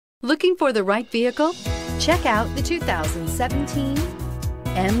Looking for the right vehicle? Check out the 2017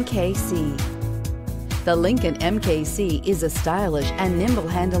 MKC. The Lincoln MKC is a stylish and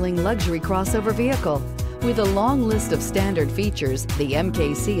nimble-handling luxury crossover vehicle. With a long list of standard features, the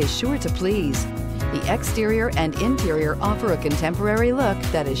MKC is sure to please. The exterior and interior offer a contemporary look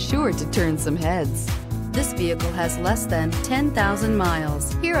that is sure to turn some heads. This vehicle has less than 10,000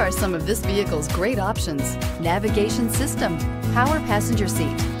 miles. Here are some of this vehicle's great options: navigation system, power passenger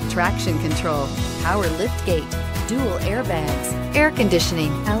seat, traction control, power liftgate, dual airbags, air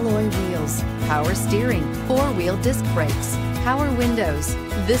conditioning, alloy wheels, power steering, four-wheel disc brakes, power windows.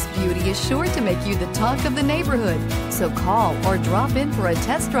 This beauty is sure to make you the talk of the neighborhood. So call or drop in for a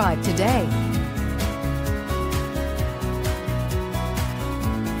test drive today.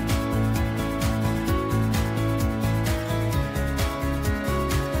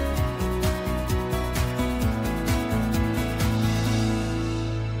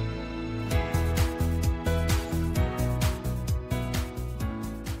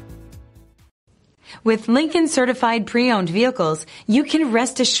 With Lincoln Certified Pre-Owned Vehicles, you can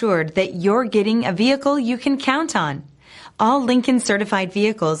rest assured that you're getting a vehicle you can count on. All Lincoln Certified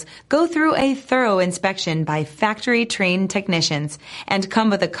vehicles go through a thorough inspection by factory-trained technicians and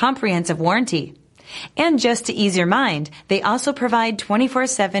come with a comprehensive warranty. And just to ease your mind, they also provide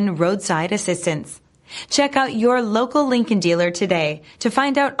 24/7 roadside assistance. Check out your local Lincoln dealer today to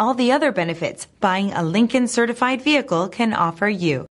find out all the other benefits buying a Lincoln Certified vehicle can offer you.